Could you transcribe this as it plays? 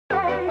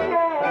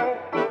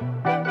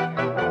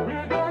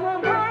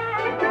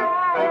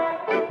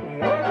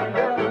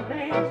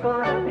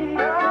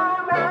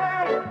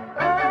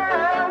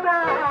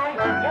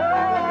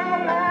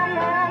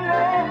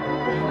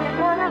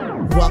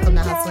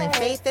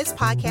This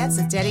podcast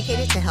is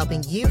dedicated to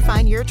helping you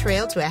find your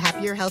trail to a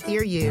happier,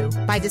 healthier you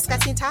by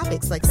discussing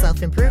topics like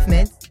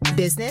self-improvement,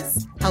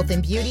 business, health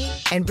and beauty,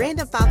 and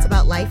random thoughts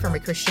about life from a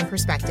Christian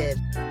perspective.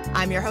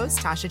 I'm your host,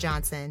 Tasha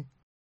Johnson.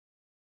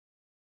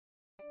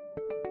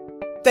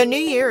 The new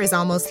year is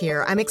almost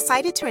here. I'm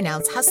excited to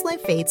announce Hustle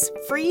and Faith's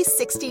free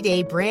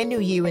 60-day Brand New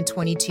You in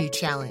 22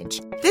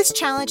 challenge. This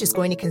challenge is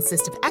going to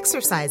consist of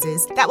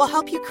exercises that will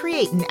help you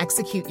create and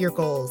execute your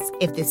goals.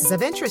 If this is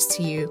of interest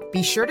to you,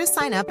 be sure to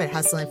sign up at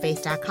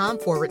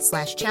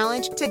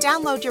hustleandfaith.com/challenge to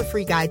download your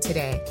free guide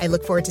today. I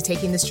look forward to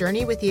taking this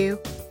journey with you.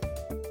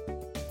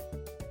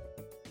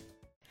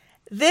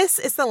 This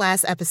is the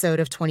last episode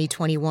of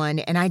 2021,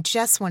 and I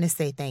just want to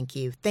say thank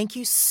you. Thank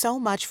you so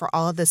much for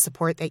all of the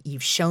support that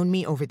you've shown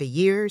me over the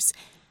years.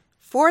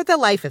 For the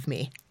life of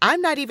me,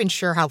 I'm not even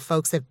sure how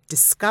folks have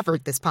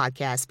discovered this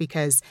podcast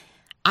because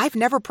I've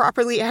never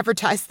properly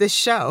advertised this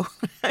show.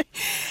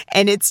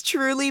 And it's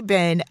truly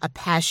been a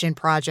passion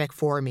project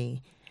for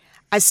me.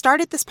 I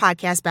started this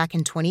podcast back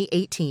in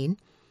 2018,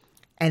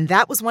 and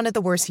that was one of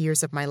the worst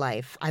years of my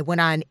life. I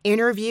went on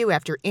interview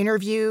after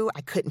interview.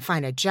 I couldn't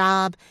find a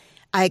job.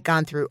 I had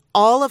gone through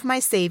all of my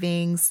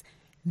savings.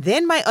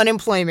 Then my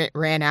unemployment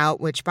ran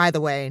out, which, by the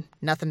way,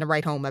 nothing to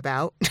write home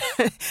about.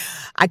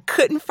 I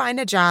couldn't find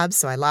a job,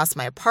 so I lost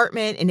my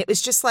apartment. And it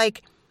was just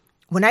like,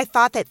 when I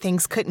thought that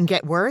things couldn't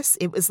get worse,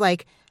 it was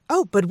like,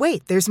 oh, but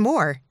wait, there's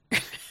more.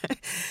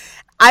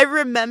 I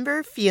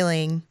remember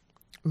feeling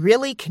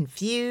really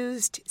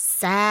confused,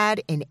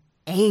 sad, and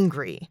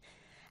angry.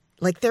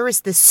 Like there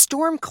was this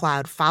storm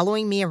cloud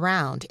following me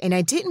around, and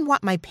I didn't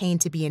want my pain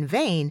to be in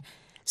vain.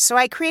 So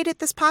I created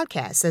this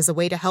podcast as a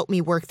way to help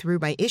me work through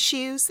my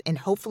issues and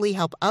hopefully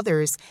help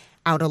others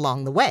out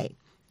along the way.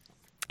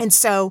 And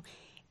so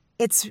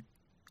it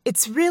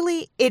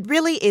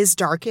really is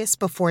darkest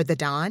before the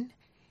dawn.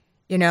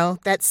 You know,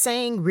 that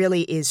saying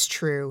really is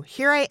true.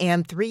 Here I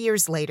am 3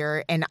 years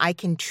later, and I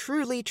can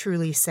truly,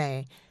 truly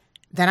say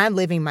that I'm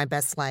living my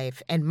best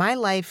life. And my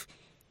life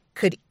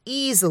could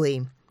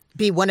easily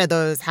be one of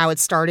those how it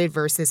started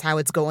versus how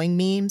it's going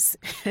memes.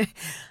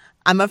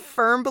 I'm a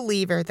firm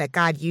believer that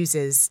God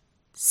uses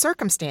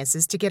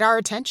circumstances to get our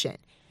attention.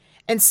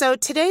 And so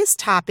today's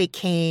topic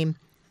came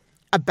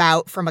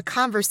about from a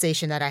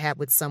conversation that I had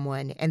with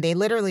someone, and they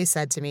literally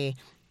said to me,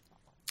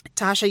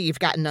 Tasha, you've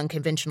got an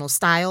unconventional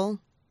style,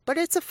 but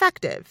it's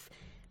effective.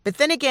 But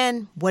then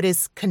again, what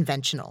is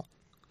conventional?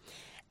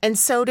 And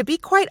so to be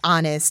quite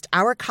honest,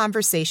 our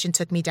conversation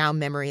took me down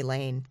memory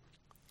lane.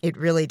 It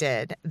really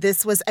did.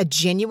 This was a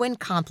genuine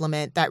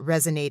compliment that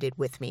resonated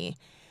with me.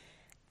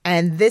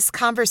 And this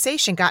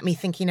conversation got me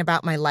thinking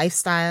about my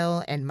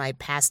lifestyle and my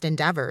past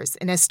endeavors.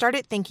 And I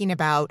started thinking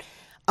about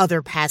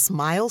other past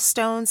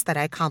milestones that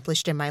I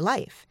accomplished in my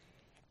life.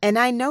 And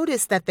I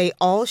noticed that they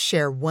all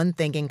share one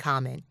thing in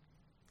common.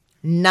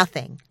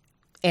 Nothing,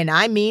 and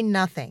I mean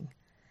nothing,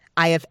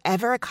 I have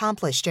ever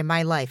accomplished in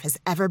my life has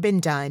ever been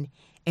done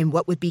in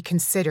what would be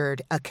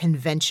considered a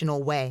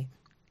conventional way.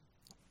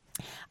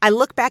 I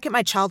look back at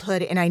my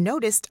childhood and I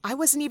noticed I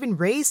wasn't even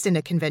raised in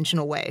a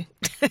conventional way.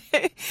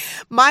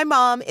 My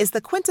mom is the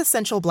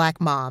quintessential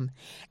Black mom.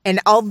 And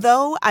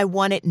although I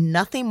wanted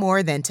nothing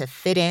more than to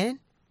fit in,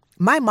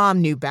 my mom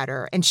knew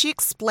better. And she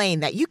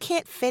explained that you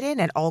can't fit in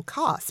at all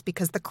costs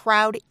because the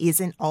crowd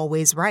isn't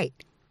always right.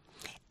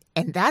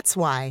 And that's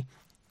why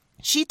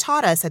she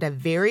taught us at a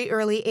very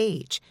early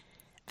age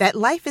that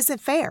life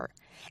isn't fair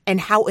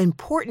and how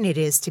important it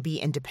is to be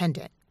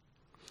independent.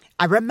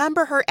 I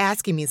remember her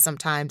asking me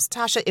sometimes,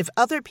 Tasha, if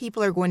other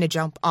people are going to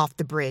jump off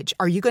the bridge,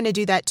 are you going to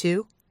do that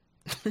too?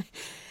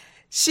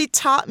 She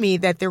taught me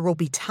that there will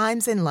be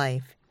times in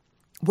life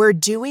where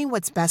doing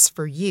what's best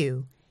for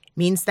you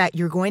means that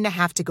you're going to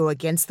have to go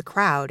against the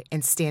crowd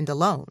and stand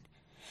alone.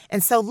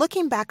 And so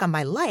looking back on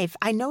my life,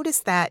 I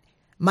noticed that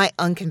my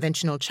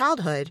unconventional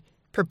childhood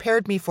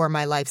prepared me for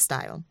my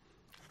lifestyle.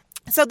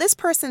 So this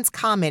person's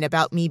comment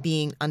about me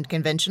being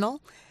unconventional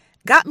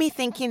got me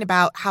thinking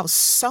about how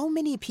so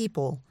many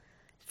people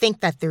think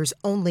that there's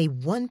only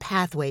one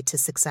pathway to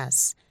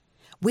success.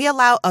 We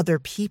allow other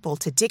people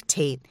to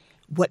dictate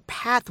what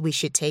path we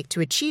should take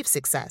to achieve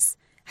success.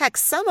 Heck,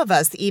 some of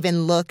us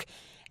even look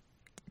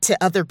to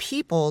other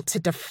people to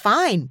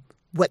define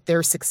what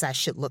their success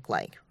should look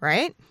like,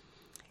 right?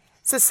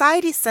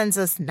 Society sends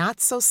us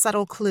not so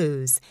subtle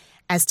clues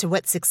as to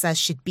what success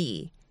should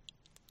be,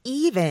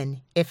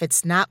 even if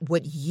it's not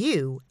what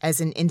you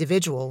as an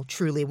individual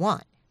truly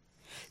want.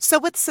 So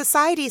with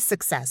society's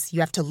success, you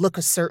have to look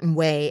a certain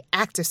way,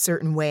 act a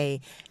certain way,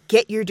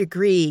 get your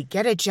degree,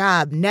 get a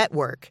job,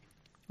 network,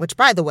 which,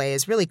 by the way,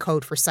 is really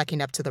code for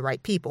sucking up to the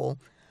right people,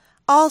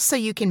 all so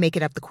you can make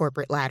it up the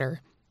corporate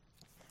ladder.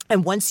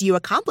 And once you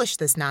accomplish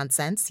this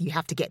nonsense, you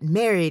have to get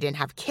married and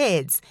have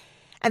kids.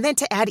 And then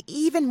to add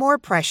even more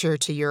pressure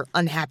to your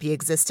unhappy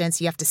existence,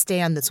 you have to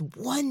stay on this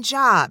one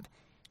job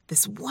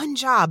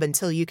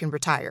until you can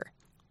retire.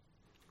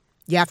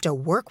 You have to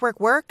work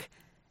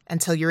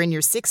until you're in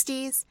your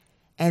 60s,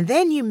 And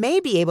then you may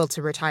be able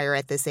to retire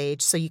at this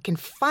age so you can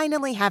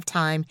finally have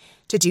time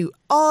to do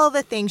all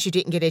the things you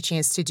didn't get a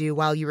chance to do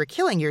while you were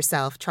killing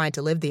yourself trying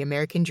to live the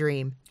American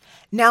dream.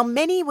 Now,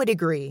 many would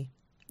agree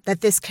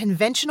that this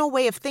conventional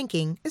way of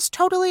thinking is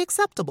totally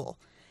acceptable,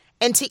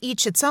 and to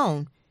each its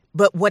own.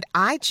 But what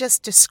I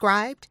just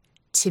described,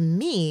 to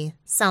me,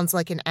 sounds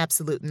like an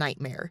absolute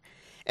nightmare.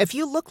 If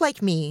you look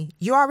like me,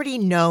 you already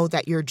know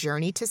that your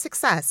journey to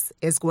success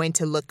is going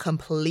to look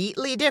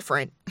completely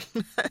different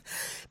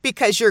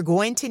because you're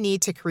going to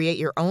need to create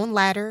your own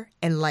ladder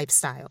and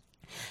lifestyle.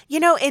 You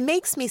know, it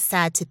makes me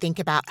sad to think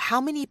about how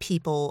many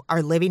people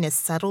are living a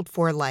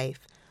settled-for life,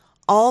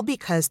 all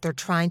because they're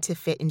trying to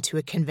fit into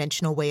a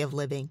conventional way of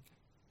living.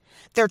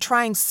 They're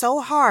trying so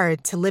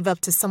hard to live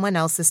up to someone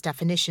else's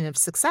definition of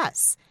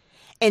success.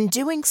 In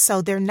doing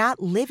so, they're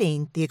not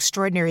living the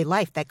extraordinary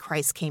life that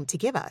Christ came to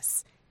give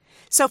us.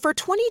 So for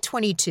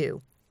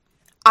 2022,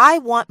 I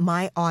want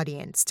my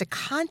audience to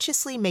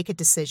consciously make a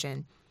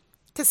decision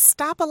to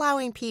stop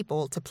allowing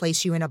people to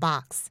place you in a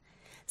box.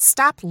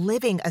 Stop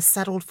living a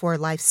settled-for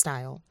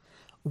lifestyle.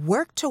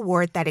 Work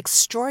toward that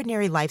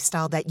extraordinary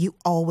lifestyle that you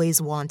always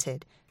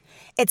wanted.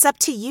 It's up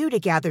to you to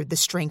gather the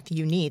strength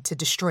you need to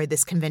destroy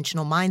this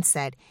conventional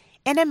mindset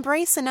and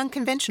embrace an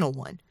unconventional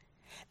one.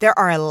 There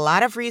are a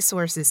lot of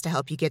resources to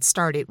help you get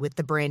started with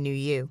the brand new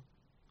you.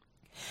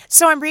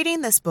 So I'm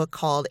reading this book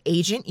called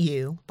Agent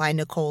You by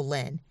Nicole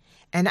Lynn,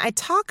 and I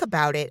talk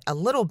about it a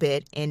little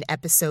bit in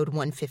episode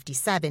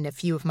 157, A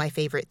Few of My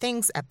Favorite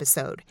Things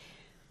episode.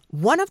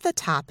 One of the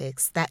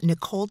topics that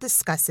Nicole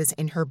discusses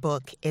in her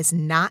book is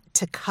not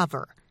to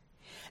cover.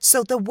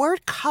 So the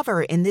word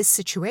cover in this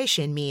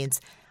situation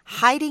means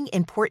hiding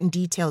important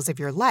details of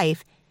your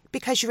life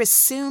because you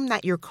assume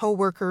that your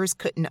coworkers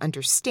couldn't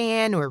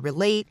understand or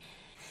relate.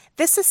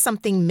 This is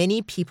something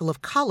many people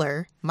of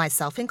color,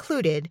 myself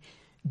included,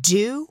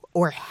 do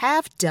or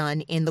have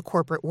done in the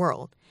corporate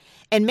world.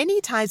 And many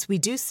times we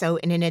do so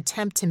in an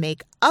attempt to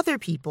make other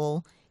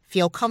people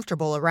feel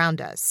comfortable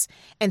around us.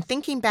 And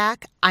thinking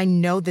back, I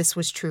know this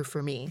was true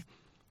for me.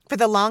 For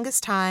the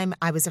longest time,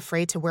 I was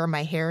afraid to wear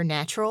my hair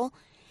natural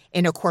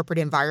in a corporate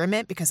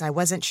environment because I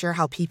wasn't sure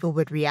how people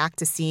would react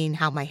to seeing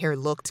how my hair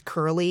looked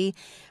curly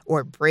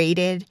or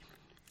braided.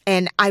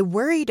 And I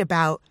worried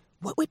about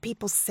what would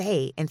people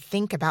say and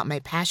think about my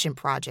passion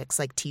projects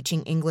like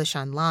teaching English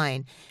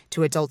online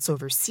to adults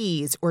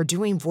overseas or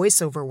doing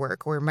voiceover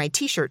work or my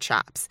t-shirt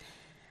shops.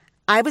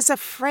 I was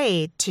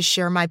afraid to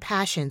share my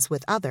passions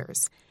with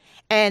others.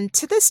 And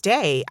to this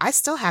day, I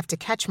still have to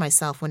catch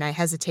myself when I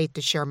hesitate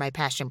to share my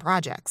passion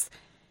projects.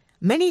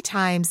 Many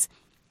times,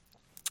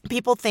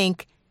 people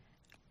think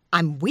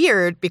I'm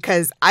weird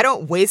because I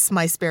don't waste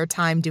my spare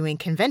time doing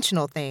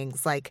conventional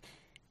things like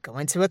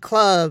going to a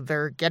club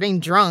or getting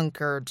drunk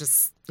or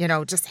just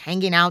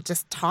hanging out,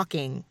 just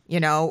talking,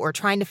 or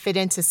trying to fit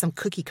into some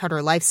cookie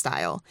cutter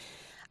lifestyle.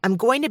 I'm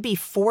going to be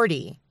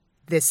 40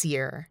 this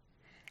year.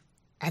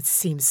 That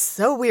seems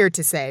so weird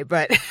to say,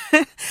 but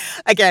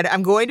again,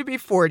 I'm going to be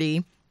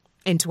 40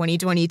 in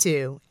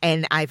 2022,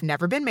 and I've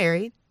never been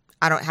married.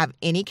 I don't have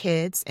any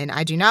kids, and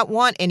I do not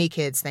want any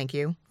kids, thank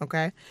you,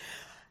 okay?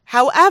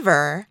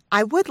 However,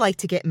 I would like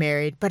to get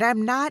married, but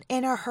I'm not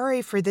in a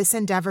hurry for this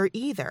endeavor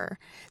either.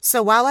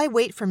 So while I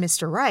wait for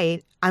Mr.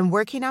 Right, I'm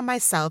working on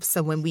myself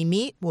so when we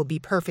meet, we'll be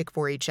perfect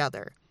for each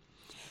other.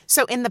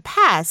 So in the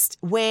past,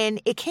 when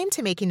it came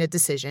to making a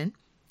decision,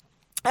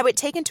 I would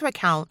take into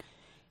account,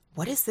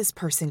 what is this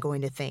person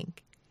going to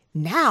think?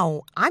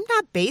 Now, I'm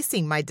not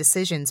basing my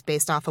decisions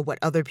based off of what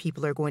other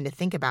people are going to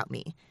think about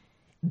me.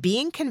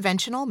 Being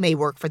conventional may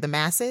work for the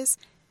masses,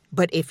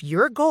 but if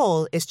your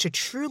goal is to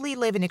truly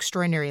live an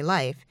extraordinary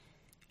life,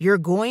 you're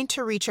going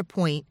to reach a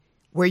point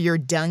where you're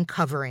done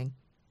covering.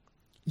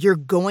 You're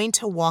going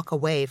to walk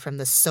away from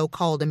the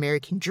so-called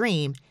American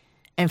dream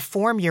and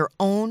form your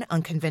own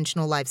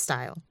unconventional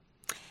lifestyle.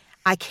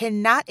 I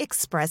cannot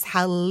express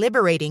how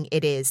liberating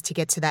it is to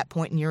get to that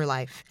point in your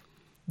life.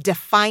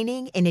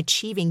 Defining and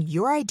achieving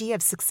your idea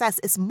of success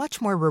is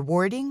much more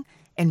rewarding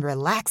and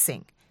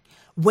relaxing.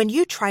 When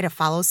you try to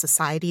follow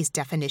society's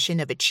definition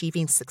of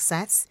achieving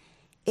success,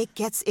 it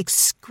gets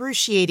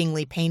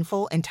excruciatingly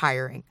painful and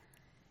tiring,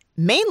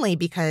 mainly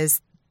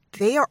because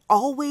they are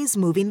always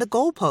moving the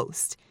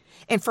goalpost.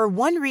 And for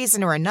one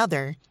reason or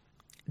another,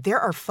 there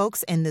are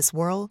folks in this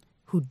world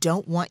who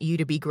don't want you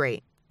to be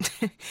great.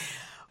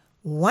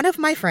 One of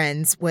my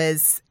friends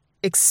was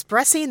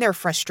expressing their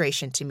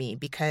frustration to me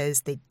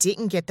because they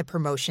didn't get the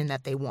promotion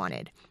that they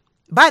wanted.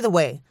 By the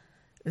way,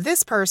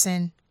 this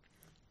person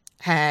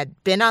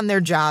had been on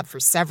their job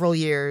for several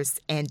years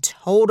and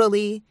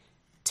totally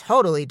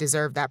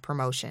deserved that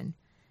promotion.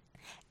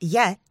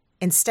 Yet,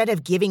 instead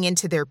of giving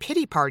into their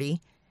pity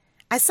party,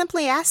 I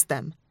simply asked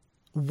them,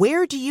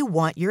 where do you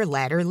want your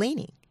ladder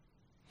leaning?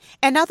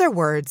 In other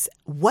words,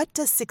 what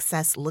does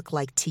success look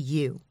like to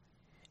you?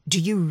 Do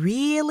you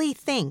really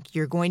think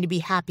you're going to be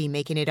happy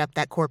making it up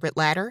that corporate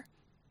ladder?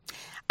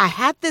 I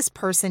had this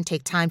person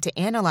take time to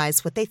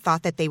analyze what they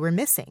thought that they were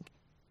missing.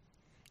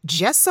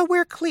 Just so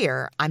we're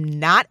clear, I'm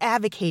not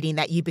advocating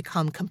that you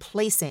become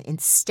complacent and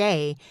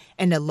stay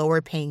in a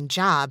lower paying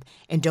job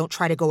and don't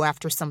try to go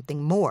after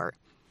something more.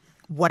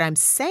 What I'm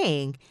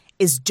saying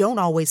is don't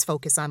always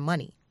focus on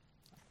money.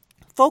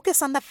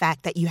 Focus on the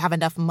fact that you have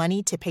enough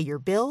money to pay your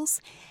bills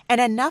and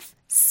enough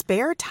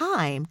spare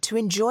time to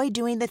enjoy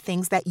doing the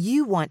things that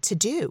you want to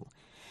do,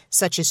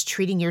 such as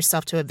treating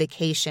yourself to a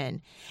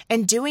vacation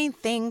and doing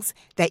things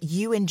that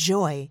you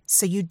enjoy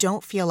so you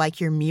don't feel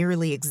like you're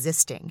merely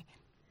existing.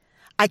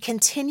 I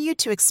continue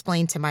to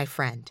explain to my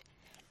friend,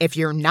 if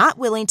you're not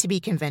willing to be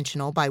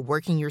conventional by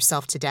working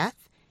yourself to death,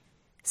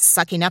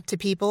 sucking up to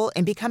people,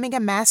 and becoming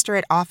a master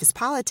at office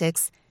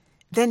politics,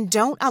 then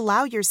don't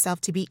allow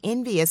yourself to be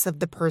envious of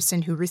the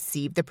person who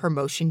received the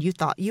promotion you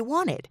thought you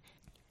wanted.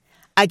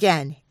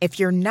 Again, if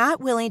you're not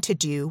willing to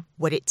do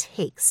what it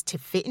takes to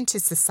fit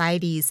into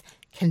society's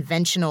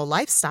conventional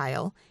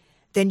lifestyle,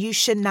 then you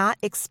should not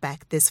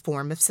expect this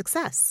form of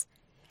success.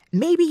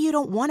 Maybe you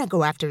don't want to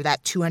go after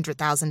that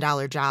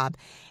 $200,000 job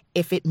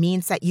if it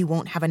means that you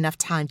won't have enough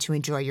time to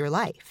enjoy your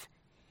life.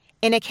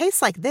 In a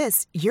case like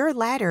this, your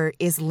ladder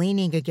is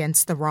leaning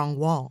against the wrong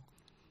wall.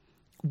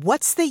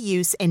 What's the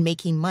use in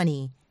making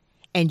money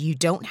and you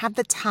don't have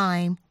the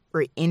time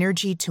or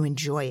energy to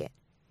enjoy it?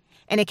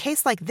 In a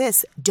case like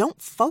this,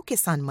 don't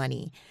focus on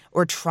money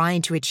or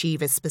trying to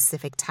achieve a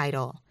specific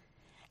title.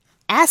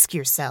 Ask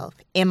yourself,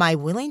 am I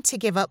willing to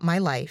give up my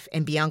life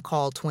and be on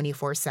call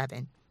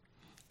 24/7?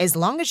 As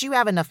long as you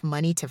have enough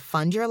money to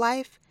fund your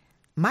life,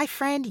 my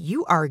friend,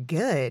 you are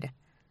good.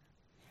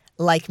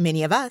 Like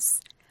many of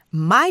us,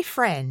 my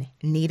friend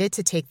needed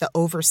to take the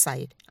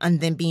oversight on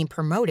them being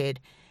promoted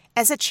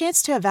as a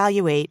chance to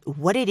evaluate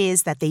what it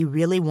is that they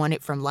really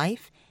wanted from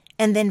life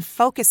and then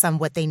focus on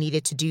what they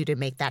needed to do to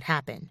make that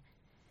happen.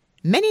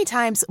 Many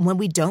times when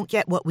we don't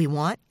get what we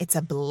want, it's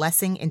a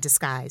blessing in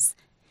disguise.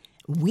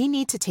 We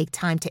need to take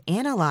time to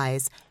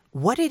analyze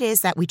what it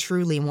is that we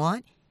truly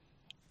want,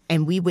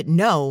 and we would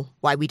know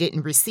why we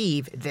didn't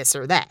receive this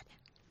or that.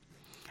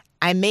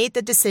 I made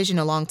the decision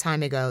a long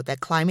time ago that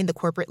climbing the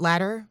corporate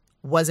ladder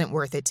wasn't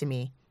worth it to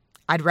me.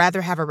 I'd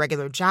rather have a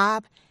regular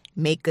job,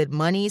 make good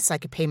money so I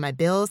could pay my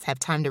bills, have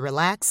time to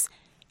relax,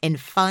 and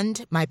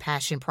fund my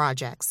passion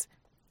projects.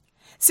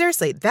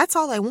 Seriously, that's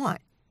all I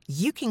want.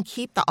 You can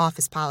keep the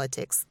office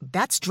politics.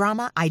 That's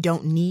drama I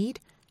don't need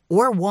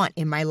or want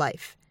in my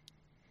life.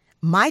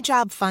 My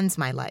job funds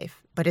my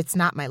life, but it's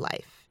not my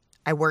life.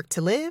 I work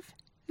to live,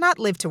 not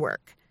live to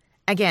work.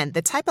 Again,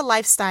 the type of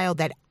lifestyle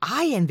that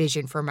I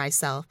envision for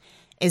myself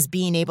is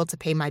being able to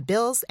pay my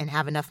bills and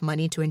have enough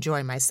money to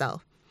enjoy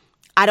myself.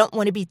 I don't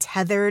want to be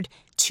tethered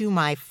to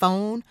my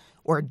phone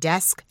or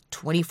desk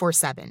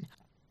 24/7.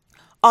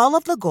 All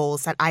of the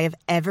goals that I have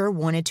ever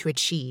wanted to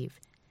achieve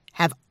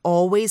have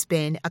always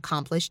been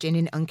accomplished in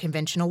an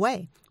unconventional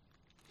way.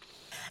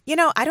 You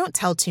know, I don't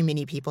tell too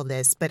many people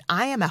this, but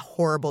I am a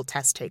horrible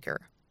test taker.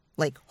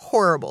 Like,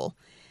 horrible.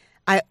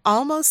 I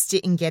almost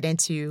didn't get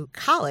into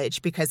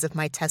college because of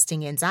my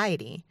testing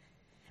anxiety.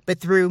 But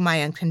through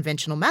my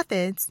unconventional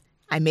methods,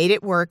 I made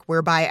it work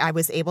whereby I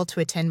was able to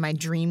attend my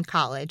dream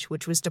college,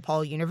 which was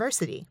DePaul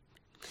University.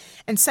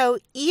 And so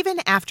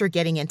even after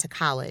getting into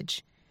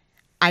college,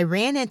 I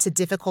ran into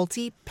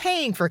difficulty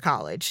paying for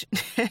college.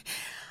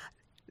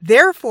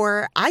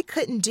 Therefore, I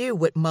couldn't do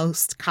what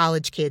most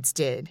college kids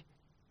did.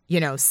 You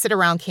know, sit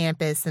around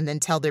campus and then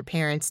tell their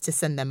parents to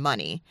send them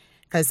money,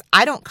 because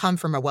I don't come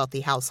from a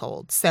wealthy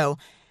household. So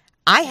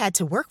I had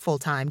to work full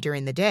time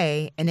during the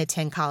day and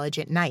attend college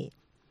at night.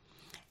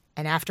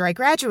 And after I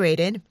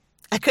graduated,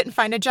 I couldn't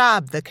find a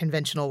job the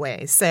conventional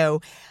way.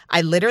 So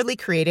I literally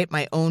created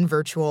my own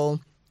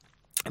virtual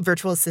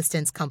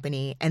assistance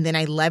company. And then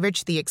I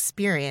leveraged the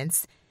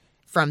experience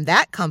from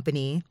that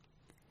company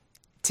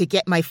to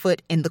get my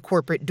foot in the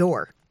corporate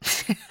door.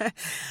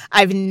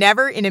 I've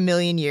never in a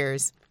million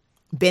years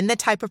been the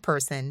type of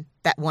person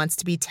that wants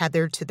to be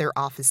tethered to their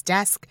office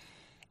desk.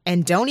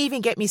 And don't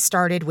even get me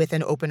started with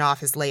an open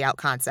office layout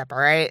concept, all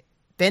right?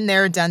 Been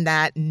there, done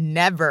that,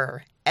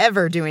 never,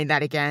 ever doing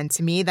that again.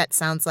 To me, that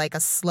sounds like a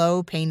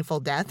slow, painful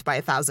death by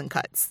 1,000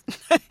 cuts.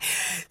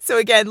 So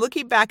again,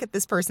 looking back at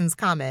this person's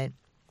comment,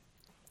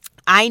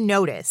 I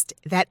noticed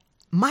that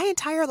my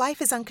entire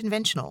life is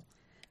unconventional.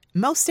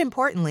 Most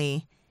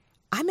importantly,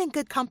 I'm in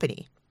good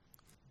company.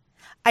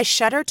 I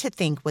shudder to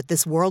think what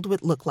this world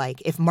would look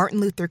like if Martin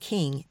Luther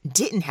King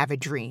didn't have a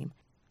dream.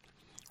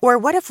 Or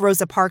what if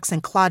Rosa Parks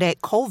and Claudette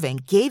Colvin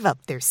gave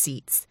up their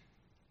seats?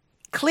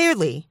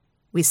 Clearly,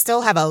 we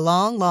still have a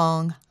long,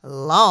 long,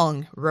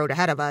 long road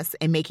ahead of us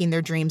in making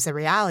their dreams a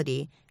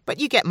reality,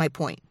 but you get my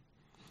point.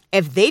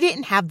 If they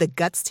didn't have the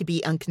guts to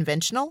be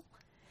unconventional,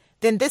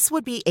 then this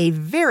would be a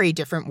very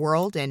different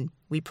world, and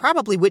we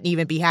probably wouldn't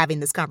even be having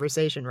this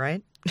conversation,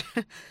 right?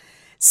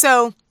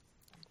 So,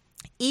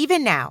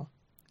 even now,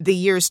 the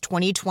years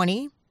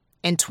 2020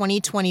 and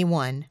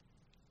 2021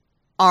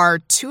 are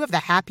two of the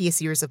happiest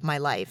years of my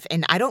life.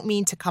 And I don't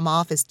mean to come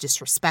off as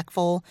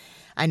disrespectful.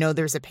 I know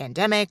there's a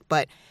pandemic,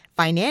 but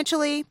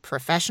financially,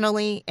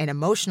 professionally, and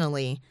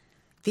emotionally,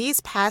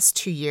 these past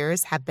 2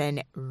 years have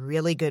been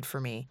really good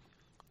for me.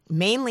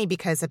 mainly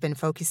because I've been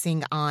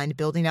focusing on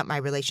building up my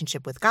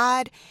relationship with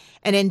God.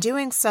 And in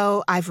doing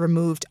so, I've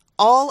removed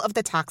all of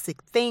the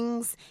toxic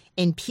things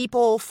and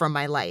people from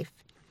my life.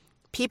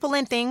 People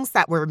and things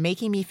that were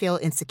making me feel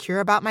insecure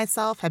about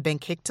myself have been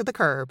kicked to the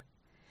curb.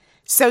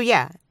 So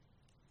yeah,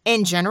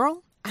 in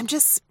general, I'm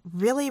just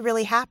really,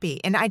 really happy.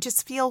 And I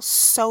just feel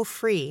so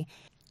free.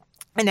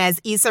 And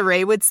as Issa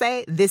Rae would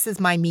say, this is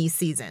my me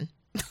season,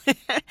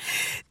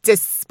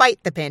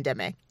 despite the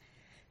pandemic.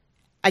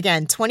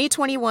 Again,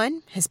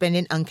 2021 has been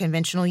an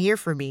unconventional year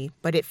for me,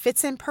 but it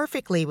fits in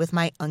perfectly with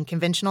my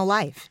unconventional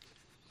life.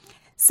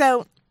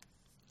 So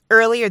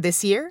earlier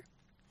this year,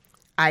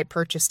 I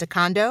purchased a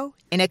condo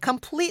in a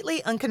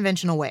completely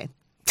unconventional way.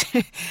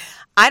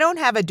 I don't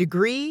have a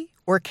degree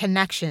or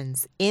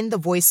connections in the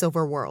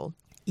voiceover world,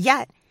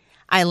 yet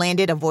I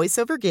landed a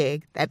voiceover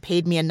gig that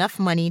paid me enough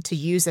money to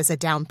use as a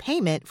down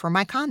payment for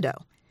my condo.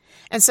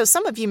 And so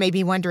some of you may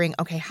be wondering,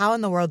 okay, how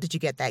in the world did you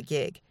get that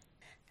gig?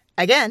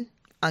 Again,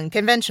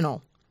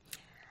 unconventional.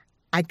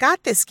 I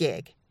got this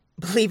gig,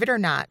 believe it or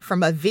not,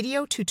 from a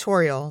video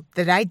tutorial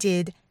that I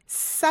did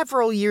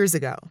several years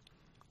ago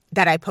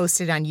that I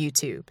posted on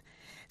YouTube.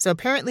 So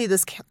apparently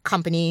this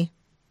company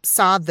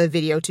saw the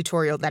video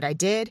tutorial that I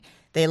did.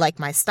 They liked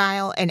my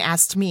style and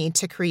asked me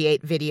to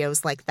create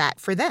videos like that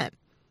for them.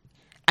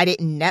 I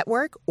didn't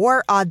network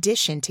or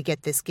audition to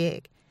get this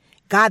gig.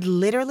 God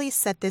literally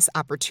set this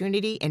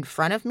opportunity in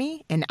front of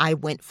me and I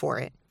went for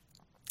it.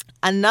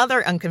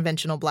 Another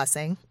unconventional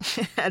blessing,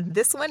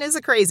 this one is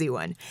a crazy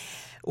one,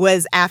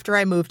 was after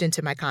I moved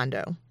into my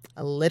condo.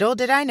 Little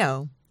did I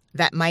know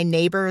that my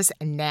neighbor's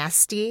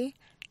nasty,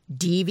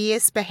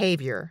 devious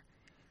behavior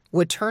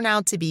would turn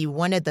out to be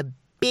one of the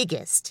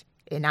biggest,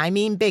 and I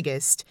mean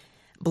biggest,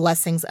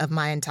 blessings of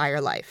my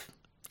entire life.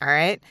 All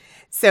right?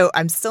 So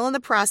I'm still in the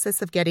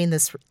process of getting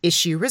this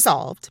issue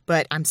resolved,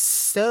 but I'm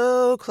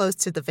so close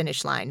to the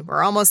finish line.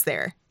 We're almost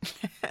there.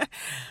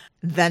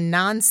 The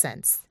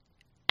nonsense,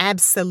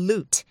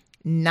 absolute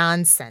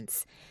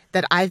nonsense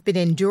that I've been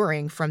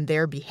enduring from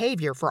their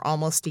behavior for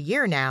almost a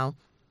year now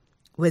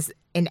was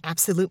an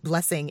absolute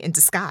blessing in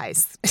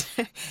disguise.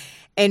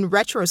 In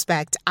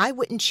retrospect, I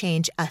wouldn't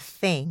change a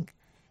thing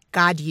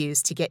God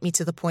used to get me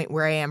to the point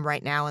where I am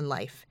right now in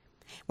life.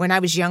 When I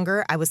was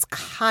younger, I was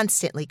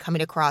constantly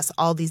coming across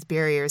all these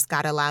barriers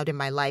God allowed in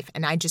my life,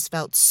 and I just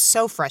felt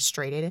so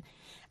frustrated.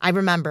 I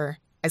remember,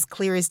 as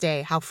clear as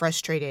day, how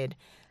frustrated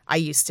I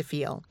used to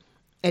feel.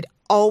 It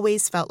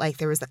always felt like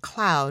there was a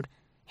cloud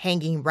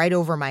hanging right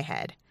over my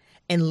head.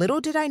 And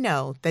little did I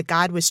know that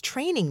God was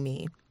training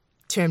me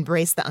to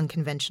embrace the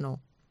unconventional.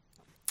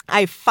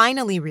 I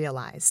finally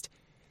realized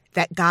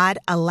that God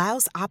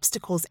allows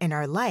obstacles in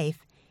our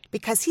life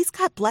because He's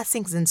got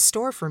blessings in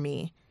store for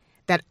me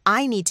that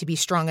I need to be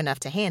strong enough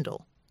to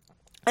handle.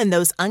 And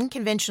those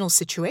unconventional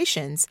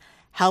situations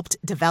helped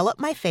develop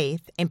my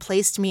faith and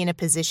placed me in a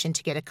position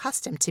to get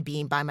accustomed to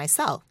being by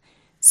myself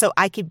so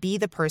I could be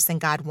the person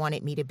God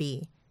wanted me to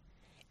be.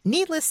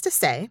 Needless to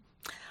say,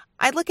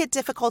 I look at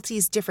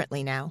difficulties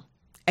differently now.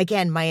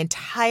 Again, my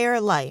entire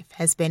life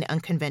has been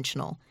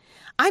unconventional.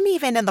 I'm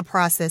even in the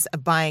process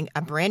of buying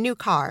a brand new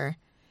car,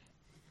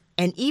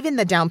 and even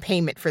the down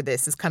payment for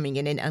this is coming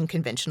in an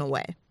unconventional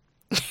way.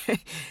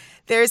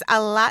 There's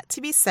a lot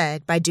to be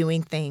said by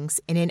doing things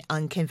in an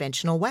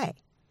unconventional way.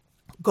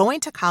 Going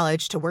to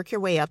college to work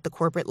your way up the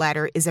corporate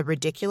ladder is a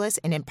ridiculous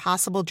and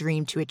impossible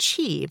dream to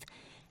achieve,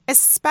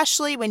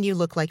 especially when you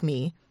look like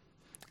me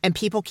and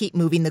people keep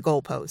moving the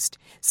goalpost.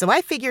 So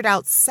I figured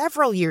out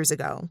several years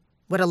ago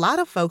what a lot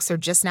of folks are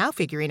just now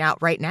figuring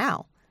out right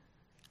now.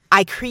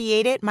 I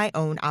created my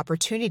own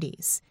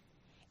opportunities.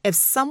 If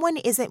someone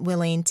isn't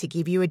willing to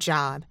give you a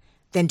job,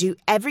 then do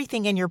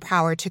everything in your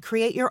power to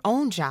create your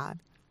own job.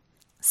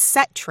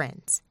 Set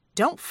trends.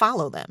 Don't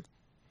follow them.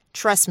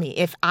 Trust me,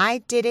 if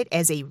I did it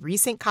as a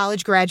recent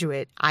college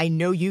graduate, I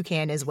know you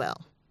can as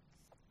well.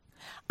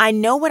 I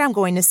know what I'm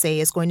going to say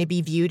is going to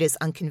be viewed as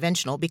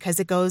unconventional because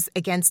it goes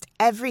against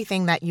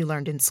everything that you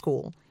learned in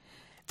school.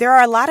 There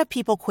are a lot of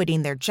people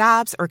quitting their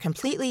jobs or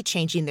completely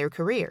changing their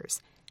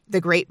careers. The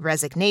great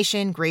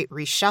resignation, great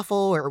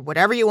reshuffle, or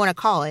whatever you want to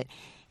call it,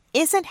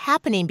 isn't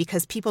happening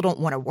because people don't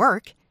want to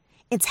work.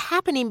 It's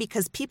happening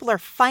because people are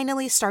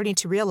finally starting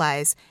to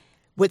realize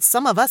what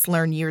some of us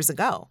learned years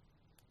ago.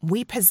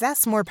 We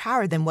possess more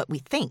power than what we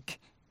think.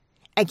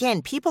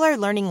 Again, people are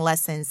learning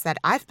lessons that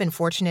I've been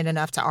fortunate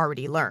enough to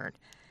already learn.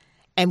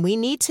 And we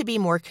need to be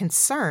more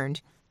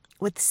concerned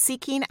with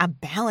seeking a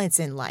balance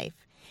in life.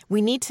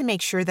 We need to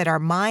make sure that our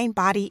mind,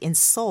 body, and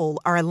soul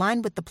are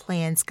aligned with the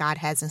plans God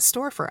has in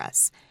store for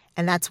us.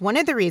 And that's one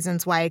of the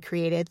reasons why I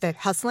created the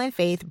Hustle and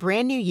Faith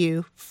Brand New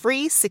You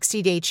free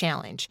 60-day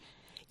challenge.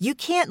 You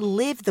can't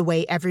live the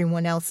way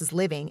everyone else is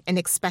living and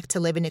expect to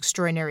live an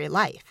extraordinary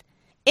life.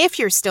 If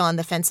you're still on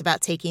the fence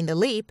about taking the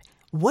leap,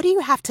 what do you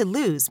have to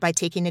lose by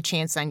taking a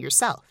chance on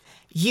yourself?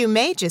 You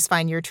may just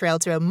find your trail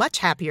to a much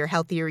happier,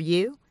 healthier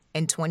you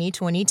in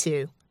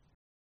 2022.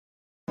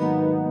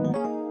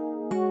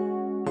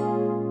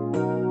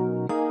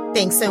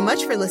 Thanks so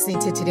much for listening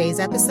to today's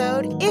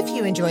episode. If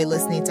you enjoy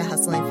listening to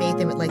Hustle and Faith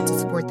and would like to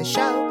support the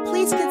show,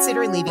 please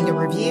consider leaving a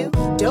review,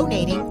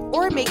 donating,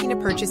 or making a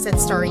purchase at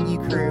Starring You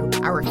Crew,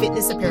 our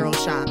fitness apparel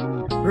shop.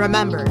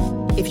 Remember,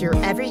 if you're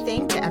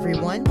everything to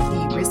everyone,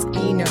 you risk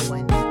being no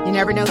one. You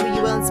never know who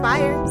you will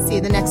inspire. See you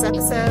in the next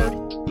episode.